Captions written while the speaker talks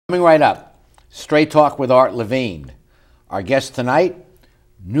Coming right up, Straight Talk with Art Levine. Our guest tonight,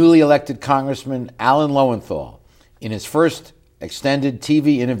 newly elected Congressman Alan Lowenthal, in his first extended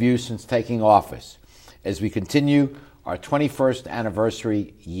TV interview since taking office, as we continue our 21st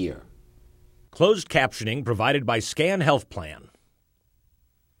anniversary year. Closed captioning provided by Scan Health Plan.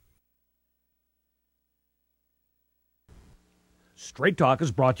 Straight Talk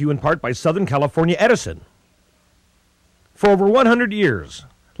is brought to you in part by Southern California Edison. For over 100 years,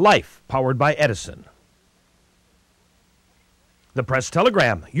 life powered by Edison. The Press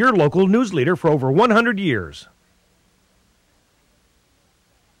Telegram, your local news leader for over 100 years.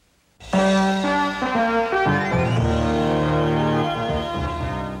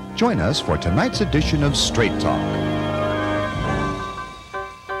 Join us for tonight's edition of Straight Talk.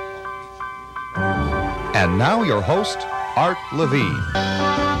 And now your host, Art Levine.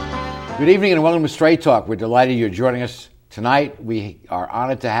 Good evening and welcome to Straight Talk. We're delighted you're joining us tonight. We are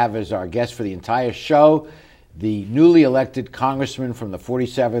honored to have as our guest for the entire show the newly elected Congressman from the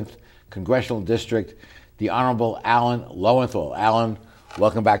 47th Congressional District, the Honorable Alan Lowenthal. Alan,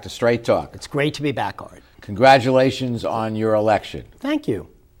 welcome back to Straight Talk. It's great to be back, Art. Congratulations on your election. Thank you.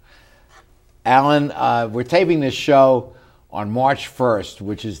 Alan, we're taping this show on March 1st,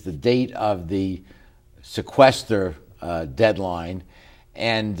 which is the date of the sequester deadline.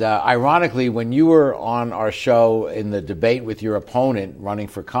 And ironically, when you were on our show in the debate with your opponent running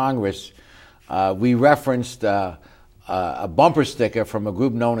for Congress, we referenced a bumper sticker from a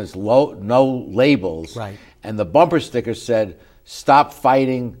group known as No Labels. Right. And the bumper sticker said, "Stop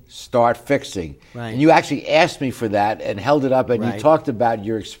fighting, start fixing." Right. And you actually asked me for that and held it up, and Right. you talked about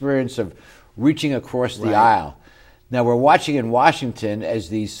your experience of reaching across the aisle. Now, we're watching in Washington as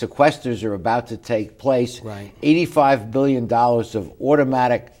these sequesters are about to take place. Right. $85 billion of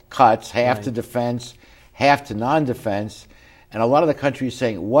automatic cuts, half to defense, half to non-defense. And a lot of the country is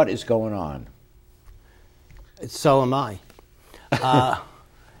saying, what is going on? So am I.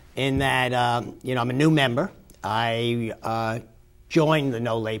 In that, I'm a new member. I joined the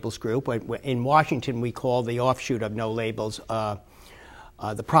No Labels group. In Washington, we call the offshoot of No Labels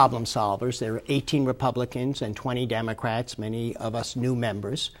the problem solvers. There are 18 Republicans and 20 Democrats, many of us new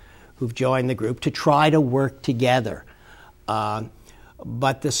members, who've joined the group to try to work together.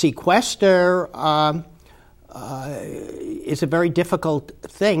 But the sequester is a very difficult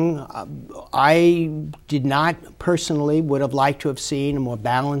thing. I did not personally would have liked to have seen a more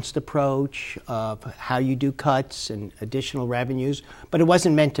balanced approach of how you do cuts and additional revenues, but it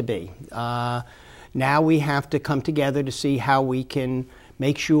wasn't meant to be. Now we have to come together to see how we can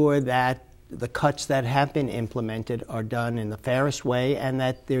make sure that the cuts that have been implemented are done in the fairest way and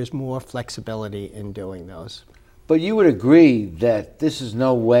that there's more flexibility in doing those. But you would agree that this is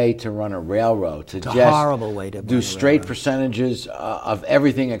no way to run a railroad, to It's just a horrible way to do run a straight railroad. Percentages of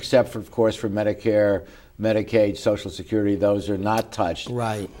everything except, for, of course, for Medicare, Medicaid, Social Security. Those are not touched.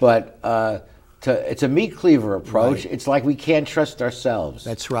 Right. But it's a meat cleaver approach. Right. It's like we can't trust ourselves.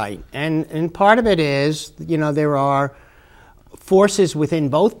 That's right. And part of it is, there are forces within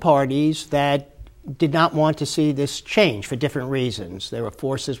both parties that did not want to see this change for different reasons. There were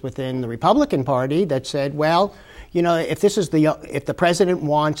forces within the Republican Party that said, well, if the president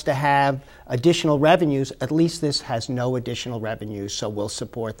wants to have additional revenues, at least this has no additional revenues, so we'll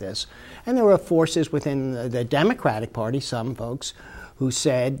support this. And there were forces within the Democratic Party, some folks, who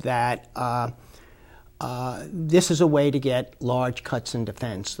said that this is a way to get large cuts in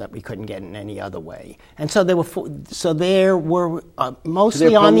defense that we couldn't get in any other way. And so there were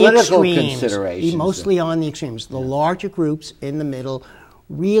mostly on the extremes. Mostly on the extremes. The larger groups in the middle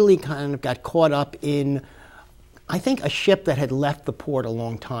really kind of got caught up in, I think, a ship that had left the port a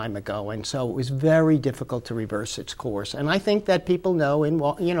long time ago, and so it was very difficult to reverse its course. And I think that people know,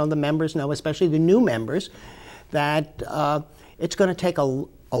 the members know, especially the new members, that it's going to take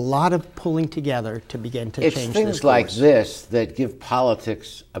a lot of pulling together to begin to change this course. It's things like this that give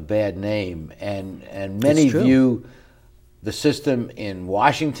politics a bad name, and many view the system in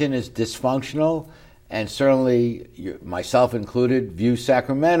Washington as dysfunctional, and certainly, myself included, view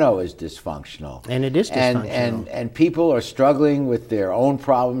Sacramento as dysfunctional. And it is dysfunctional. And people are struggling with their own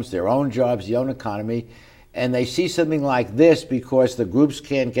problems, their own jobs, their own economy, and they see something like this because the groups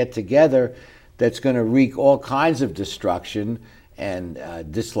can't get together that's going to wreak all kinds of destruction and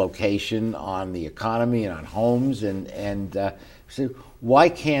dislocation on the economy and on homes, and so why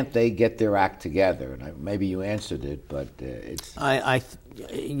can't they get their act together? And maybe you answered it, but it's...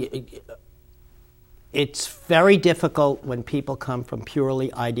 It's very difficult when people come from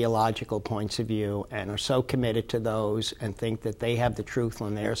purely ideological points of view and are so committed to those and think that they have the truth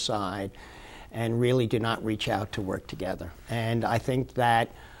on their side and really do not reach out to work together. And I think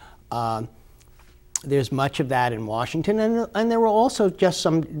that There's much of that in Washington, and there were also just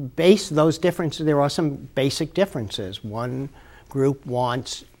those differences. There are some basic differences. One group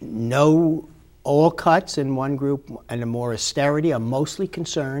wants all cuts, and one group and a more austerity are mostly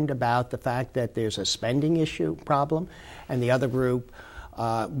concerned about the fact that there's a spending problem, and the other group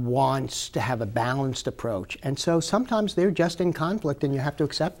wants to have a balanced approach. And so sometimes they're just in conflict, and you have to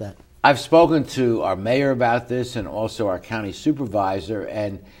accept that. I've spoken to our mayor about this and also our county supervisor,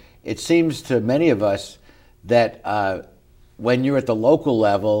 and it seems to many of us that when you're at the local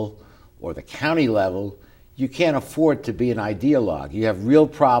level or the county level, you can't afford to be an ideologue. You have real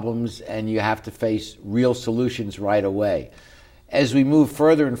problems and you have to face real solutions right away. As we move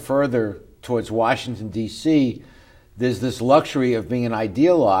further and further towards Washington, D.C., there's this luxury of being an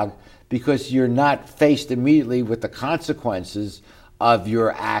ideologue because you're not faced immediately with the consequences of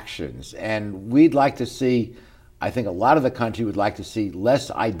your actions. And we'd like to see, I think a lot of the country would like to see less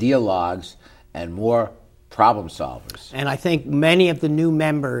ideologues and more problem solvers. And I think many of the new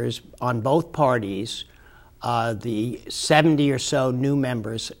members on both parties, the 70 or so new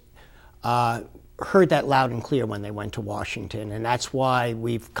members, heard that loud and clear when they went to Washington. And that's why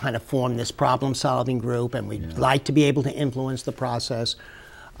we've kind of formed this problem-solving group, and we'd like to be able to influence the process.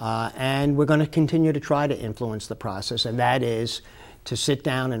 And we're going to continue to try to influence the process, and that is to sit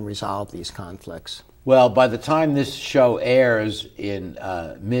down and resolve these conflicts. Well, by the time this show airs in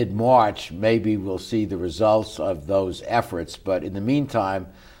mid-March, maybe we'll see the results of those efforts. But in the meantime,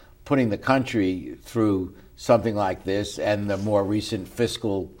 putting the country through something like this and the more recent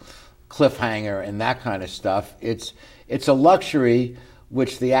fiscal cliffhanger and that kind of stuff, it's a luxury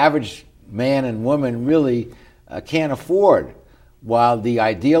which the average man and woman really can't afford, while the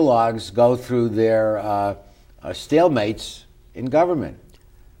ideologues go through their stalemates in government.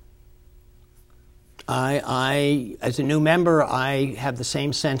 As a new member, I have the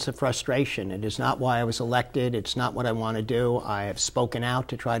same sense of frustration. It is not why I was elected. It's not what I want to do. I have spoken out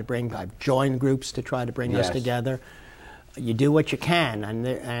to try to I've joined groups to try to bring us together. You do what you can,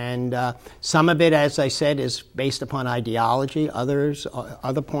 and some of it, as I said, is based upon ideology.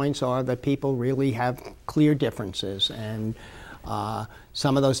 Other points are that people really have clear differences, and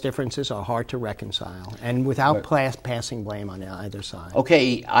some of those differences are hard to reconcile, and without passing blame on either side.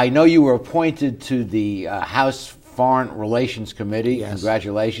 Okay, I know you were appointed to the House Foreign Relations Committee. Yes.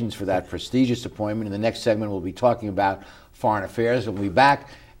 Congratulations for that prestigious appointment. In the next segment, we'll be talking about foreign affairs. We'll be back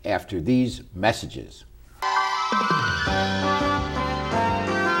after these messages.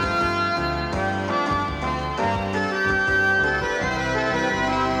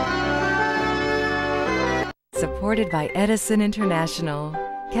 Supported by Edison International.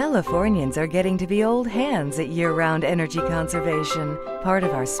 Californians are getting to be old hands at year-round energy conservation, part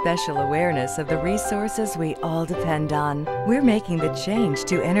of our special awareness of the resources we all depend on. We're making the change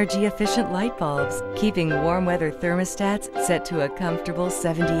to energy-efficient light bulbs, keeping warm weather thermostats set to a comfortable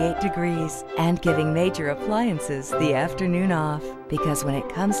 78 degrees, and giving major appliances the afternoon off. Because when it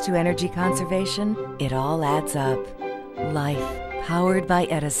comes to energy conservation, it all adds up. Life, powered by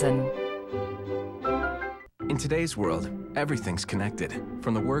Edison. In today's world, everything's connected.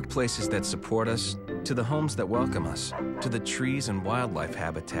 From the workplaces that support us, to the homes that welcome us, to the trees and wildlife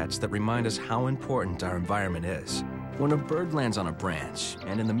habitats that remind us how important our environment is. When a bird lands on a branch,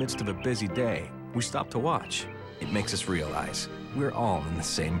 and in the midst of a busy day, we stop to watch, it makes us realize we're all in the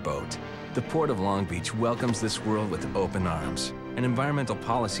same boat. The Port of Long Beach welcomes this world with open arms, an environmental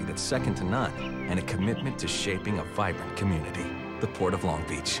policy that's second to none, and a commitment to shaping a vibrant community. The Port of Long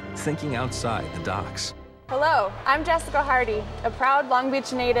Beach, thinking outside the docks. Hello, I'm Jessica Hardy, a proud Long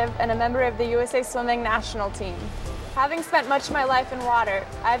Beach native and a member of the USA Swimming national team. Having spent much of my life in water,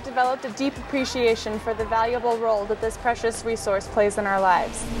 I've developed a deep appreciation for the valuable role that this precious resource plays in our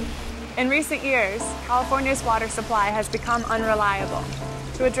lives. In recent years, California's water supply has become unreliable.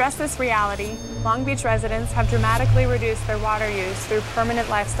 To address this reality, Long Beach residents have dramatically reduced their water use through permanent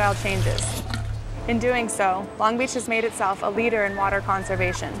lifestyle changes. In doing so, Long Beach has made itself a leader in water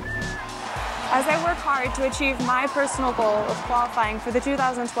conservation. As I work hard to achieve my personal goal of qualifying for the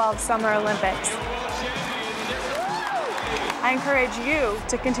 2012 Summer Olympics, I encourage you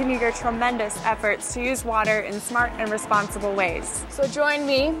to continue your tremendous efforts to use water in smart and responsible ways. So join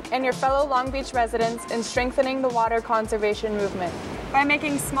me and your fellow Long Beach residents in strengthening the water conservation movement. By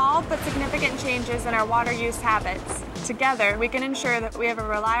making small but significant changes in our water use habits, together we can ensure that we have a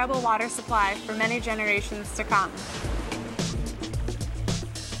reliable water supply for many generations to come.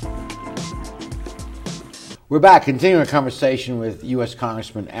 We're back, continuing a conversation with U.S.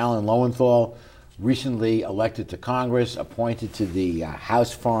 Congressman Alan Lowenthal, recently elected to Congress, appointed to the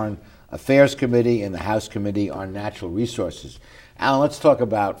House Foreign Affairs Committee and the House Committee on Natural Resources. Alan, let's talk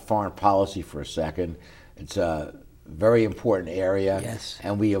about foreign policy for a second. It's a very important area, yes,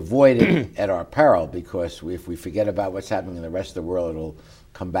 and we avoid it at our peril, because if we forget about what's happening in the rest of the world, it'll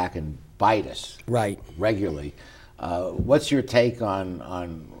come back and bite us regularly. What's your take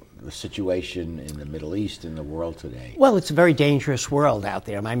on the situation in the Middle East and the world today? Well, it's a very dangerous world out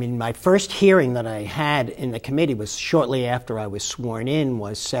there. I mean, my first hearing that I had in the committee was shortly after I was sworn in,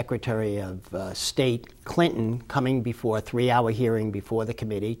 was Secretary of State Clinton coming before a 3-hour hearing before the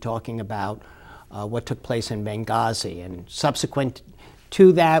committee, talking about what took place in Benghazi. And subsequent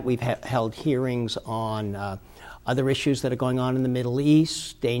to that, we've held hearings on other issues that are going on in the Middle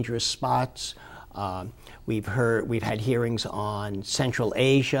East, dangerous spots. We've had hearings on Central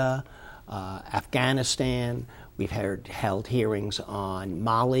Asia, Afghanistan. We've held hearings on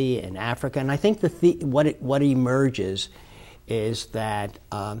Mali and Africa. And I think what emerges is that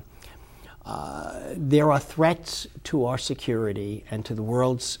there are threats to our security and to the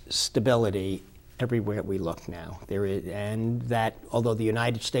world's stability everywhere we look now. And that although the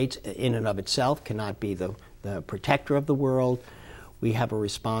United States in and of itself cannot be the protector of the world, we have a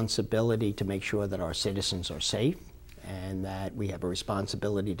responsibility to make sure that our citizens are safe, and that we have a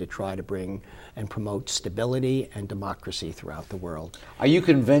responsibility to try to bring and promote stability and democracy throughout the world. Are you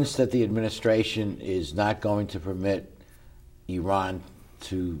convinced that the administration is not going to permit Iran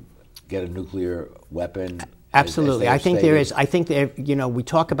to get a nuclear weapon? Absolutely. I think there is. I think we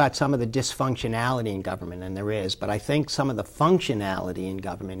talk about some of the dysfunctionality in government, and there is, but I think some of the functionality in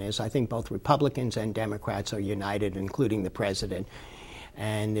government is, I think both Republicans and Democrats are united, including the president,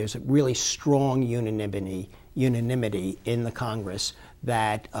 and there's a really strong unanimity in the Congress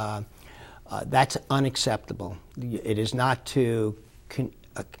that that's unacceptable. It is not to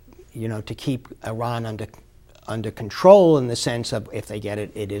keep Iran under control, in the sense of, if they get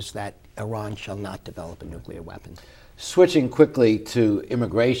it, it is that Iran shall not develop a nuclear weapon. Switching quickly to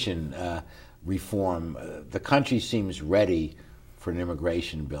immigration reform, the country seems ready for an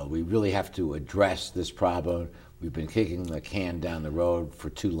immigration bill. We really have to address this problem. We've been kicking the can down the road for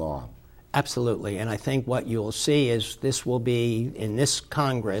too long. Absolutely, and I think what you'll see is this will be, in this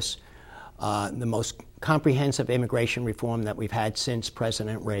Congress, the most comprehensive immigration reform that we've had since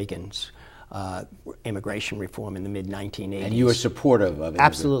President Reagan's immigration reform in the mid-1980s. And you are supportive of it?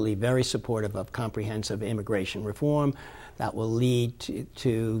 Absolutely, very supportive of comprehensive immigration reform that will lead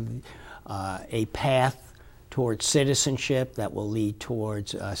to a path towards citizenship, that will lead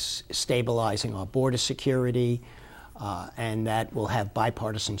towards stabilizing our border security, and that will have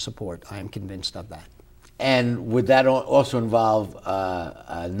bipartisan support. I am convinced of that. And would that also involve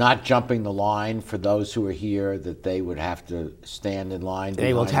not jumping the line for those who are here, that they would have to stand in line?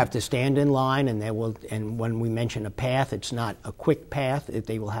 They will have to stand in line, and and when we mention a path, it's not a quick path.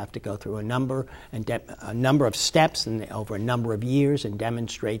 They will have to go through a number of steps and over a number of years, and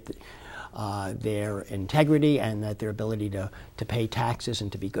demonstrate their integrity and that their ability to pay taxes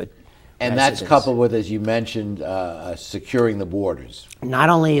and to be good. And that's coupled with, as you mentioned, securing the borders. Not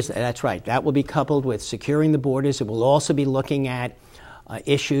only is that's right. That will be coupled with securing the borders. It will also be looking at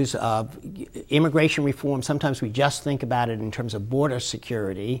issues of immigration reform. Sometimes we just think about it in terms of border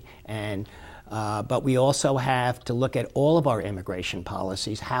security, but we also have to look at all of our immigration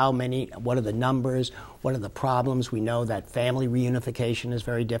policies. What are the numbers? What are the problems? We know that family reunification is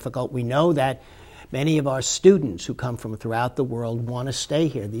very difficult. We know that many of our students who come from throughout the world want to stay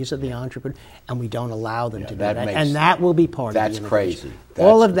here. These are the entrepreneurs, and we don't allow them to do that. And that will be part of the immigration. That's crazy.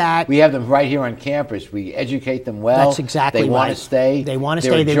 All of that. We have them right here on campus. We educate them well. That's exactly right. They want to stay. They want to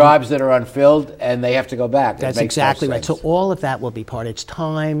stay. There are jobs that are unfilled, and they have to go back. That's exactly right. So all of that will be part. It's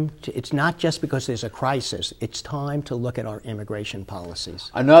time. It's not just because there's a crisis. It's time to look at our immigration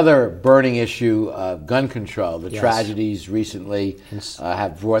policies. Another burning issue, gun control. The tragedies recently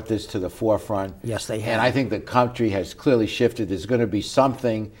have brought this to the forefront. Yes, they have. And I think the country has clearly shifted. There's going to be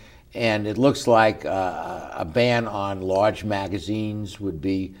something, and it looks like a ban on large magazines would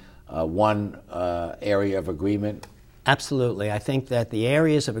be one area of agreement. Absolutely. I think that the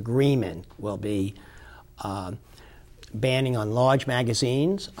areas of agreement will be banning on large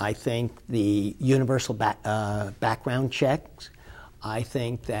magazines. I think the universal background checks. I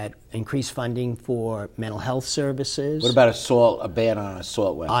think that increased funding for mental health services. What about a ban on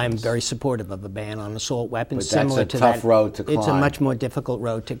assault weapons? I'm very supportive of a ban on assault weapons. But that's a tough road to climb. It's a much more difficult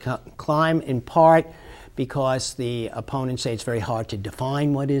road to climb, in part because the opponents say it's very hard to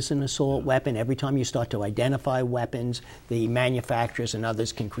define what is an assault weapon. Every time you start to identify weapons, the manufacturers and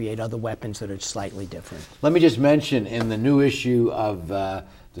others can create other weapons that are slightly different. Let me just mention, in the new issue of the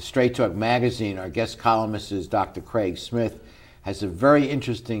Straight Talk magazine, our guest columnist is Dr. Craig Smith, has a very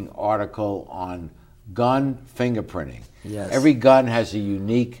interesting article on gun fingerprinting. Yes. Every gun has a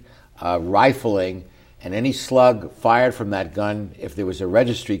unique rifling, and any slug fired from that gun, if there was a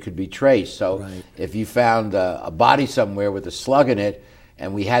registry, could be traced. So if you found a body somewhere with a slug in it,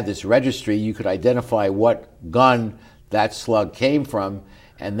 and we had this registry, you could identify what gun that slug came from,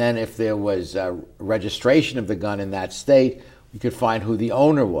 and then if there was a registration of the gun in that state, you could find who the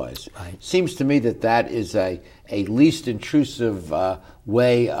owner was. Seems to me that that is a least intrusive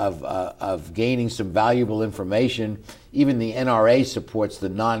way of gaining some valuable information. Even the NRA supports the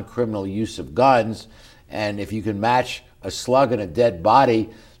non-criminal use of guns, and if you can match a slug and a dead body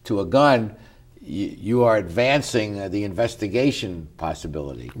to a gun, you are advancing the investigation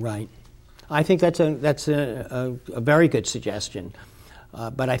possibility. Right. I think that's a very good suggestion.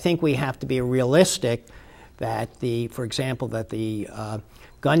 But I think we have to be realistic that for example, that the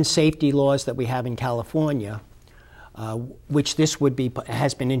gun safety laws that we have in California, which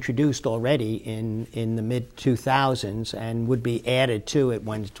has been introduced already in the mid-2000s and would be added to it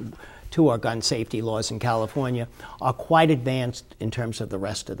to our gun safety laws in California, are quite advanced in terms of the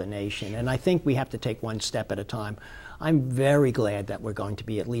rest of the nation. And I think we have to take one step at a time. I'm very glad that we're going to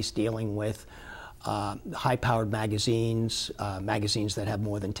be at least dealing with high-powered magazines, magazines that have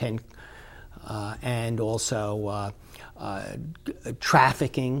more than 10, and also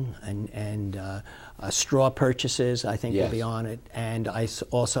trafficking and straw purchases, I think, will be on it. And I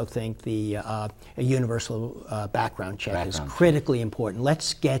also think a universal background check is critically important.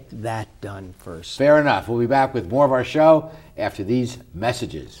 Let's get that done first. Fair enough. We'll be back with more of our show after these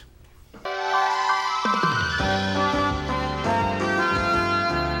messages.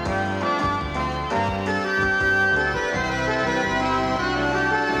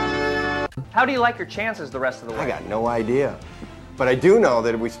 How do you like your chances the rest of the way? I got no idea. But I do know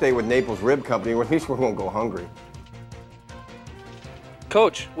that if we stay with Naples Rib Company, at least we won't go hungry.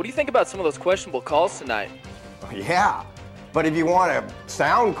 Coach, what do you think about some of those questionable calls tonight? Yeah, but if you want a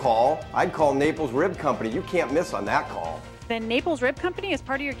sound call, I'd call Naples Rib Company. You can't miss on that call. Then Naples Rib Company is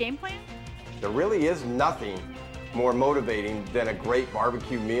part of your game plan? There really is nothing more motivating than a great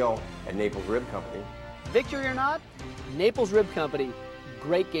barbecue meal at Naples Rib Company. Victory or not, Naples Rib Company,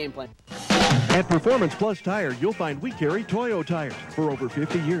 great game plan. At Performance Plus Tire, you'll find we carry Toyo tires. For over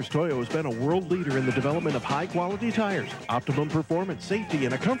 50 years, Toyo has been a world leader in the development of high-quality tires. Optimum performance, safety,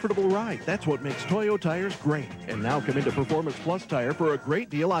 and a comfortable ride. That's what makes Toyo tires great. And now come into Performance Plus Tire for a great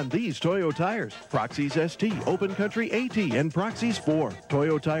deal on these Toyo tires. Proxys ST, Open Country AT, and Proxys 4.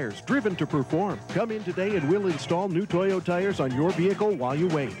 Toyo tires, driven to perform. Come in today and we'll install new Toyo tires on your vehicle while you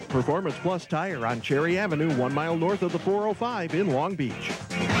wait. Performance Plus Tire on Cherry Avenue, 1 mile north of the 405 in Long Beach.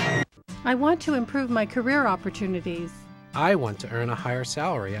 I want to improve my career opportunities. I want to earn a higher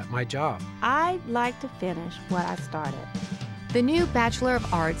salary at my job. I'd like to finish what I started. The new Bachelor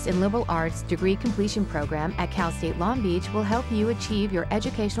of Arts in Liberal Arts degree completion program at Cal State Long Beach will help you achieve your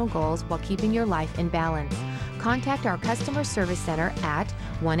educational goals while keeping your life in balance. Contact our customer service center at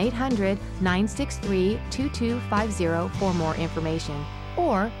 1-800-963-2250 for more information,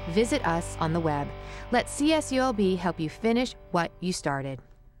 or visit us on the web. Let CSULB help you finish what you started.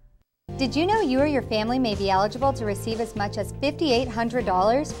 Did you know you or your family may be eligible to receive as much as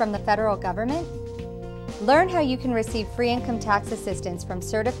 $5,800 from the federal government? Learn how you can receive free income tax assistance from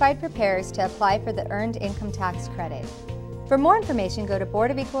certified preparers to apply for the Earned Income Tax Credit. For more information, go to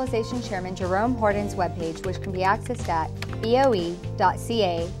Board of Equalization Chairman Jerome Horton's webpage, which can be accessed at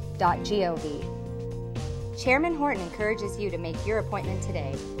boe.ca.gov. Chairman Horton encourages you to make your appointment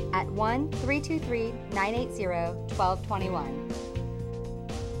today at 1-323-980-1221.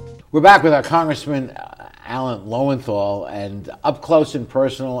 We're back with our Congressman Alan Lowenthal, and up close and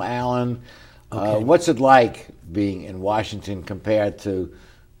personal, Alan, what's it like being in Washington compared to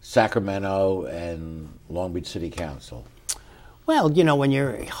Sacramento and Long Beach City Council? Well, you know, when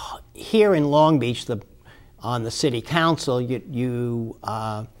you're here in Long Beach on the City Council, you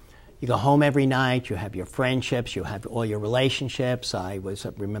go home every night, you have your friendships, you have all your relationships. I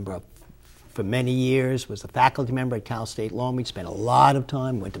remember for many years, was a faculty member at Cal State Long Beach, spent a lot of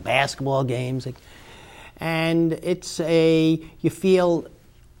time, went to basketball games, and you feel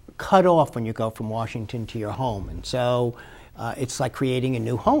cut off when you go from Washington to your home, and so it's like creating a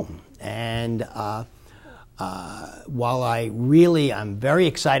new home. And while I'm very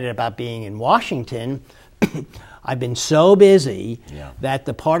excited about being in Washington, I've been so busy that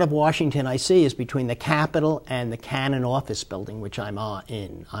the part of Washington I see is between the Capitol and the Cannon office building, which I'm on.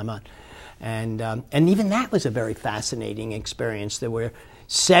 And even that was a very fascinating experience. There were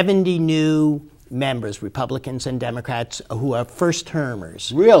 70 new members, Republicans and Democrats, who are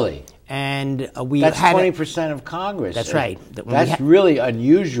first-termers. Really? And that's 20% of Congress. That's right. That's really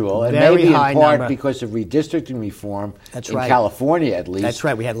unusual, and maybe in part because of redistricting reform in California, at least. That's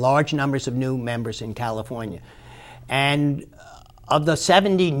right. We had large numbers of new members in California, and of the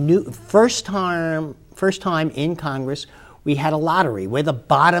 70 new first time in Congress, we had a lottery. We're the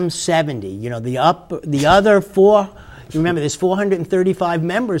bottom 70. You know, the other four. You remember, there's 435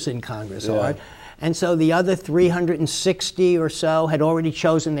 members in Congress, Art. And so the other 360 or so had already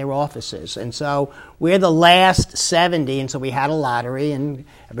chosen their offices. And so we're the last 70, and so we had a lottery, and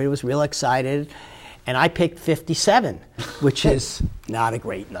everybody was real excited. And I picked 57, which is not a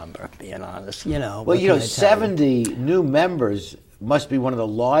great number, being honest. You know. Well, you know, 70 new members must be one of the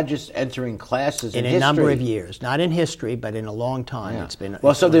largest entering classes in history. In a number of years. Not in history, but in a long time. It's been.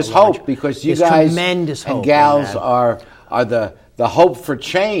 Well, so there's hope, because you guys and gals are the hope for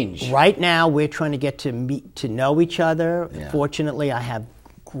change. Right now, we're trying to get to know each other. Yeah. Fortunately, I have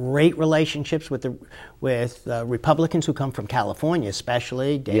great relationships with Republicans who come from California,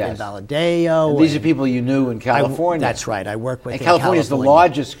 especially David Valadao. And these are people you knew in California. That's right. I work with. And California is the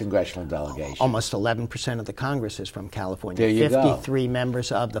largest congressional delegation. Almost 11% of the Congress is from California. There you 53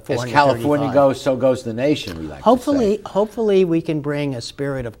 members of the 435. As California goes, so goes the nation. We like to say. Hopefully, we can bring a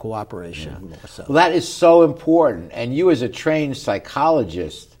spirit of cooperation more so. Well, that is so important, and you, as a trained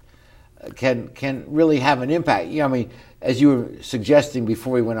psychologist, can really have an impact. You know, I mean, as you were suggesting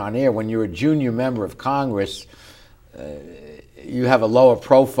before we went on air, when you're a junior member of Congress, you have a lower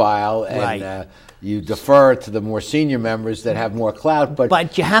profile, and you defer to the more senior members that have more clout.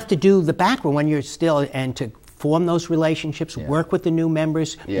 But you have to do the background when you're still, and to form those relationships, work with the new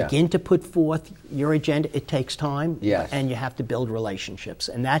members, begin to put forth your agenda. It takes time, and you have to build relationships.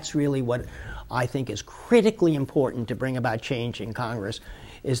 And that's really what I think is critically important to bring about change in Congress,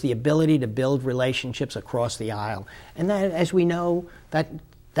 is the ability to build relationships across the aisle. And that, as we know, that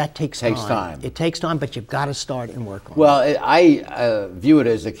takes time. It takes time, but you've got to start and work on it. Well, I view it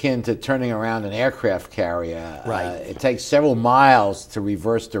as akin to turning around an aircraft carrier. Right. It takes several miles to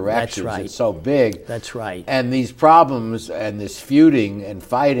reverse directions. That's right. It's so big. That's right. And these problems and this feuding and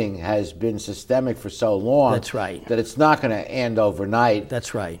fighting has been systemic for so long. That's right. That it's not going to end overnight.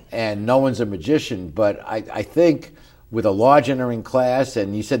 That's right. And no one's a magician. But I think with a large entering class,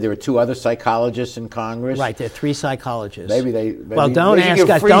 and you said there were 2 other psychologists in Congress. Well, there are 3 psychologists. Maybe don't they ask give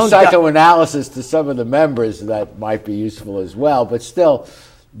us. Free psychoanalysis to some of the members that might be useful as well. But still,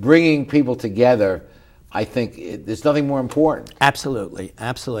 bringing people together, I think there's nothing more important. Absolutely,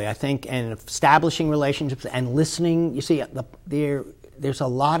 absolutely. I think, and establishing relationships and listening. You see, there's a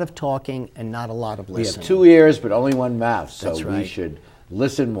lot of talking and not a lot of listening. We have 2 ears, but only 1 mouth. So That's right. We should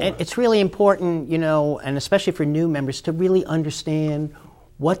listen more. And it's really important, you know, and especially for new members, to really understand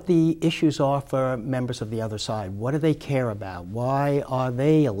what the issues are for members of the other side. What do they care about? Why are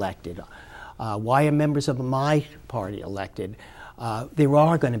they elected? Why are members of my party elected? There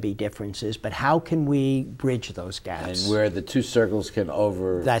are going to be differences, but how can we bridge those gaps? And where the 2 circles can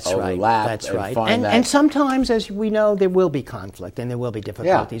overlap. That's right. And sometimes, as we know, there will be conflict and there will be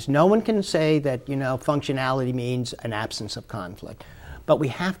difficulties. No one can say that, you know, functionality means an absence of conflict. But we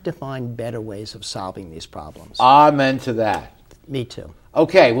have to find better ways of solving these problems. Amen to that. Me too.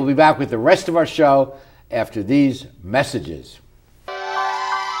 Okay, we'll be back with the rest of our show after these messages.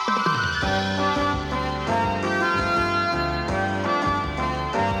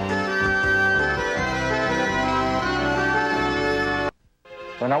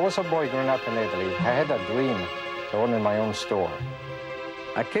 When I was a boy growing up in Italy, I had a dream to own my own store.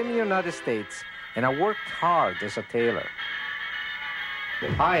 I came to the United States and I worked hard as a tailor.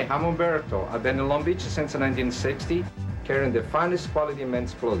 Hi, I'm Umberto. I've been in Long Beach since 1960, carrying the finest quality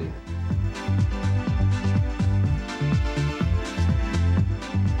men's clothing.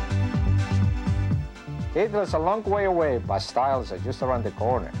 Italy's a long way away, but styles are just around the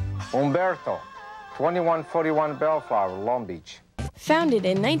corner. Umberto, 2141 Bellflower, Long Beach. Founded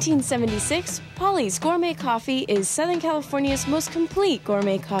in 1976, Polly's Gourmet Coffee is Southern California's most complete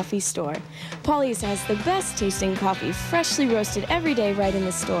gourmet coffee store. Polly's has the best tasting coffee, freshly roasted every day right in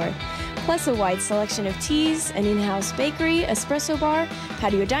the store, plus a wide selection of teas, an in-house bakery, espresso bar,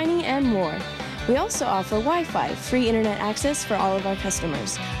 patio dining, and more. We also offer Wi-Fi, free internet access for all of our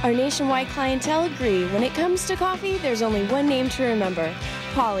customers. Our nationwide clientele agree when it comes to coffee, there's only one name to remember: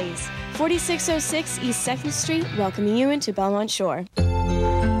 Polly's. 4606 East 2nd Street, welcoming you into Belmont Shore.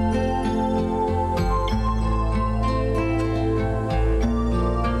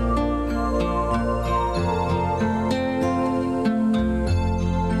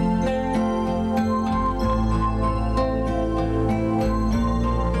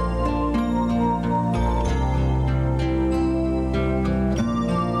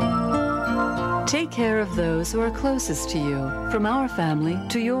 Take care of those who are closest to you, from our family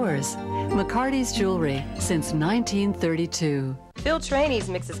to yours. McCarty's Jewelry, since 1932. Phil Trainees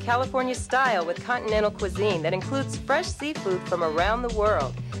mixes California style with continental cuisine that includes fresh seafood from around the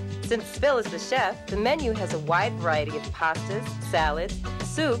world. Since Phil is the chef, the menu has a wide variety of pastas, salads,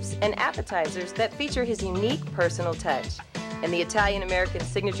 soups, and appetizers that feature his unique personal touch. And the Italian-American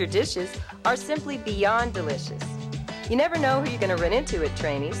signature dishes are simply beyond delicious. You never know who you're going to run into at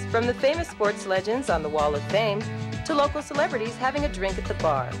Trainees, from the famous sports legends on the Wall of Fame to local celebrities having a drink at the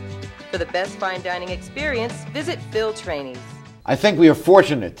bar. For the best fine dining experience, visit Phil Trainees. I think we are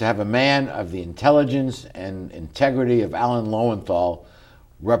fortunate to have a man of the intelligence and integrity of Alan Lowenthal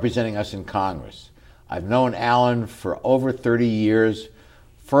representing us in Congress. I've known Alan for over 30 years,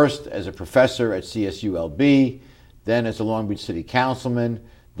 first as a professor at CSULB, then as a Long Beach City Councilman,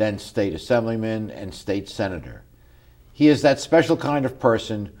 then state assemblyman and state senator. He is that special kind of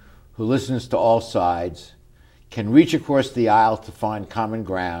person who listens to all sides, can reach across the aisle to find common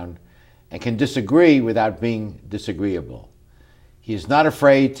ground, and can disagree without being disagreeable. He is not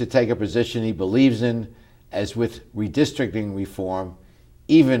afraid to take a position he believes in, as with redistricting reform,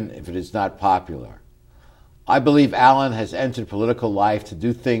 even if it is not popular. I believe Alan has entered political life to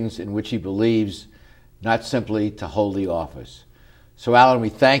do things in which he believes, not simply to hold the office. So, Alan, we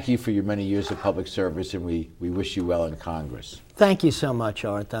thank you for your many years of public service, and we wish you well in Congress. Thank you so much,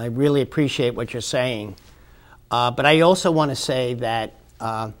 Art. I really appreciate what you're saying. But I also want to say that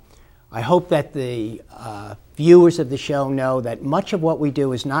I hope that the viewers of the show know that much of what we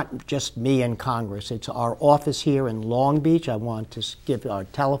do is not just me in Congress. It's our office here in Long Beach. I want to give our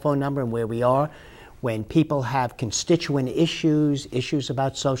telephone number and where we are. When people have constituent issues, issues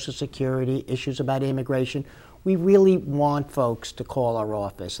about Social Security, issues about immigration, we really want folks to call our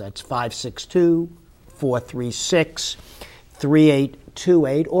office. That's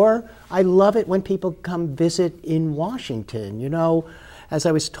 562-436-3828. Or I love it when people come visit in Washington. You know, as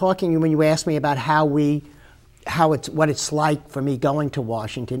I was talking, when you asked me about what it's like for me going to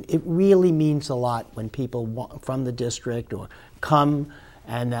Washington, it really means a lot when people from the district or come,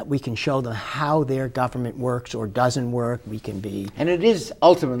 and that we can show them how their government works or doesn't work. We can be... And it is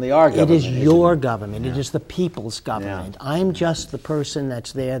ultimately our government. It is your government. Yeah. It is the people's government. Yeah. I'm just the person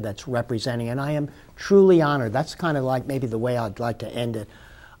that's there, that's representing, and I am truly honored. That's kind of like maybe the way I'd like to end it.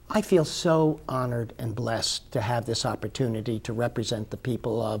 I feel so honored and blessed to have this opportunity to represent the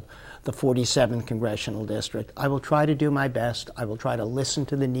people of the 47th Congressional District. I will try to do my best. I will try to listen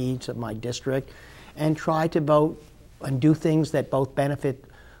to the needs of my district and try to vote and do things that both benefit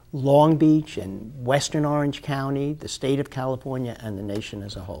Long Beach and Western Orange County, the state of California, and the nation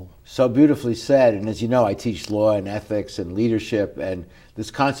as a whole. So beautifully said. And as you know, I teach law and ethics and leadership, and this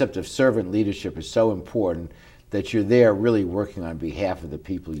concept of servant leadership is so important, that you're there really working on behalf of the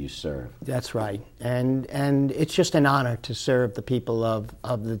people you serve. That's right. And it's just an honor to serve the people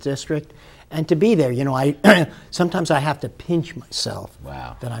of the district and to be there. You know, sometimes I have to pinch myself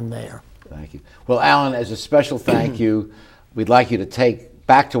that I'm there. Thank you. Well, Alan, as a special thank you, we'd like you to take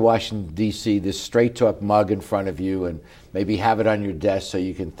back to Washington, D.C. this Straight Talk mug in front of you and maybe have it on your desk so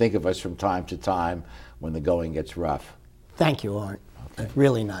you can think of us from time to time when the going gets rough. Thank you, Art. Okay.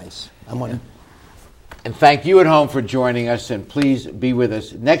 Really nice. And thank you at home for joining us, and please be with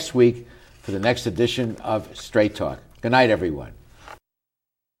us next week for the next edition of Straight Talk. Good night, everyone.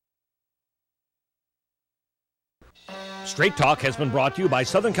 Straight Talk has been brought to you by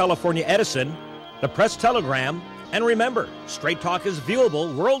Southern California Edison, the Press Telegram, and remember, Straight Talk is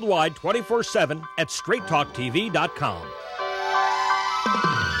viewable worldwide 24/7 at straighttalktv.com.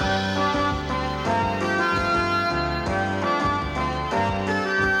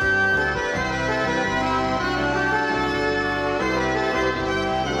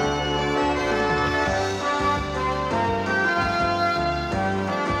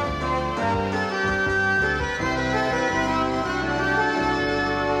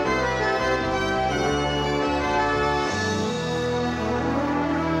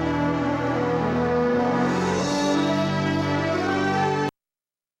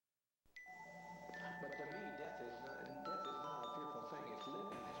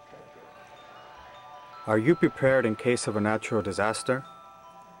 Are you prepared in case of a natural disaster?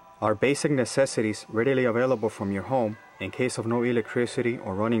 Are basic necessities readily available from your home in case of no electricity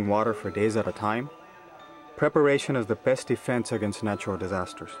or running water for days at a time? Preparation is the best defense against natural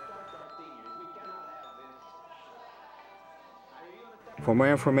disasters. For more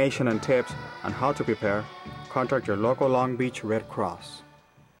information and tips on how to prepare, contact your local Long Beach Red Cross.